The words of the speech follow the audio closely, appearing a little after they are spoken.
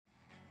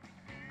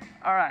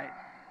All right.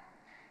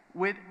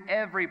 With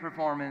every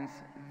performance,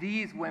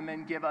 these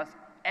women give us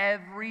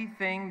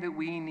everything that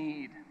we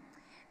need.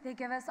 They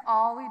give us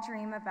all we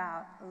dream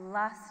about,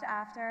 lust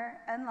after,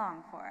 and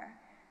long for.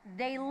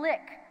 They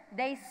lick,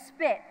 they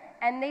spit,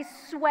 and they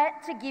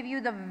sweat to give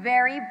you the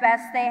very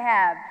best they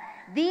have.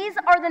 These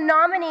are the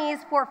nominees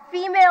for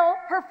Female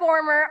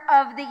Performer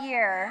of the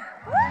Year.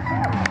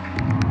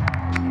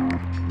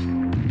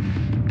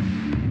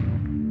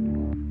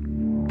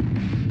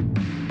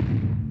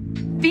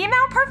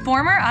 Female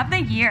Performer of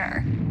the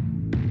Year: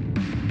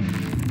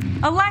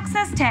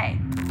 Alexis Tay,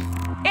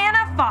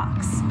 Anna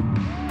Fox,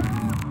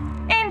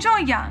 Angel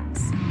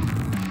Youngs,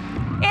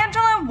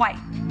 Angela White,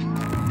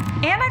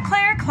 Anna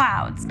Claire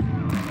Clouds,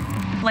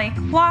 Blake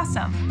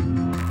Blossom,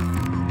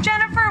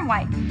 Jennifer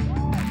White,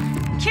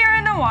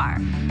 Kira Noir,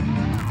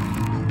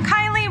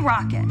 Kylie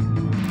Rocket,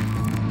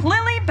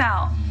 Lily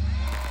Bell,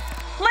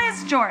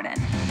 Liz Jordan,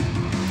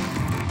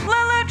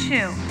 Lulu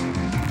Chu,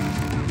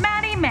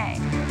 Maddie May,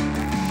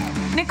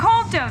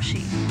 Nicole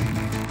Doshi,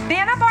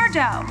 Vanna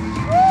Bardot.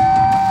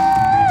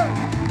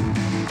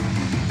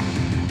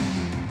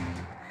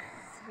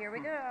 Here we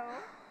go.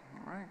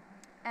 All right.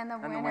 And the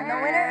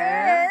winner,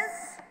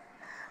 is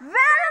Vanna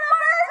Bardot!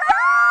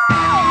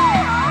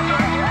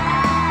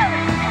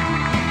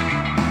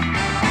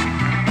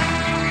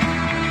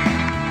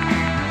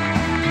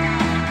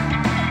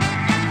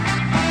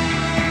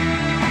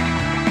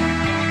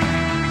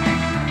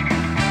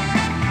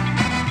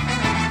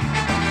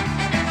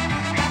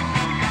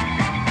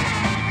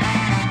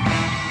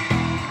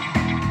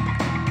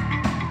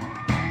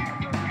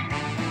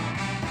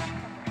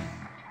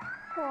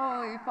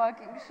 Holy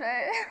fucking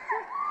shit.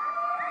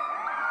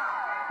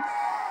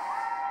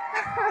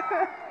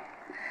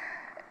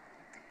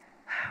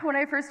 When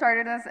I first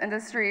started in this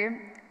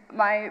industry,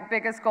 my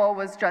biggest goal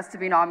was just to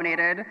be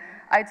nominated.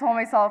 I told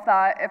myself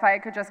that if I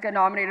could just get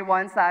nominated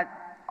once,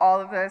 that all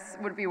of this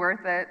would be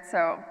worth it.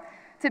 So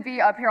to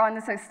be up here on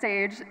this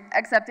stage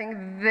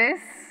accepting this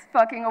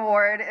fucking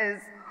award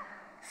is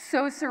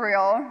so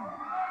surreal.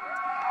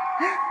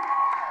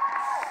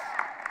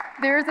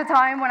 There was a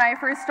time when I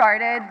first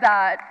started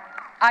that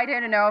I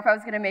didn't know if I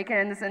was going to make it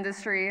in this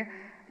industry,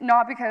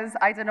 not because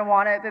I didn't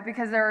want it, but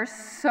because there are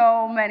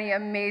so many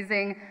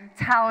amazing,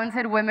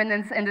 talented women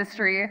in this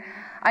industry.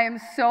 I am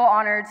so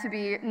honored to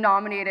be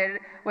nominated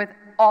with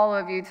all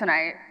of you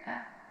tonight.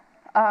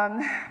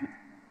 I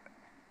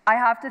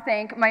have to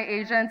thank my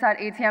agents at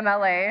ATM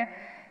LA.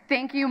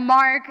 Thank you,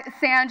 Mark,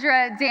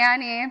 Sandra,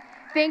 Danny.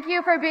 Thank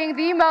you for being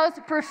the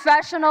most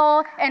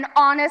professional and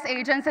honest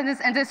agents in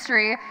this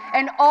industry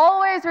and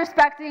always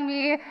respecting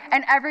me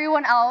and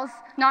everyone else,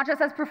 not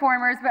just as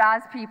performers, but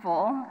as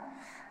people.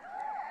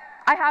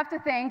 I have to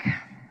thank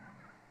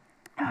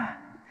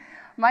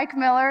Mike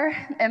Miller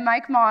and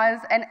Mike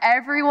Moz and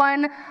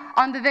everyone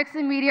on the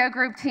Vixen Media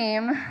Group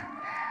team.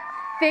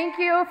 Thank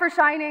you for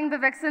shining the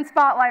Vixen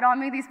spotlight on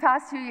me these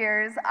past 2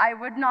 years. I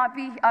would not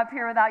be up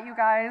here without you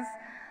guys.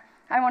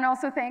 I want to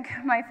also thank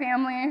my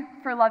family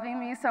for loving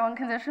me so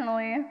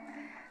unconditionally.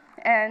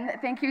 And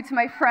thank you to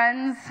my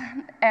friends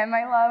and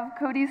my love,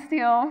 Cody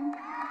Steele.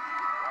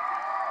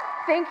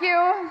 Thank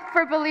you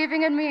for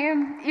believing in me,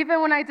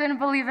 even when I didn't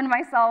believe in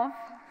myself.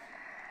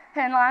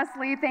 And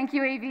lastly, thank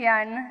you,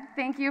 AVN.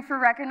 Thank you for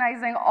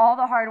recognizing all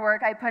the hard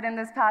work I put in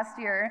this past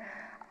year.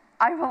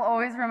 I will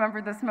always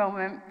remember this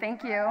moment.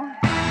 Thank you.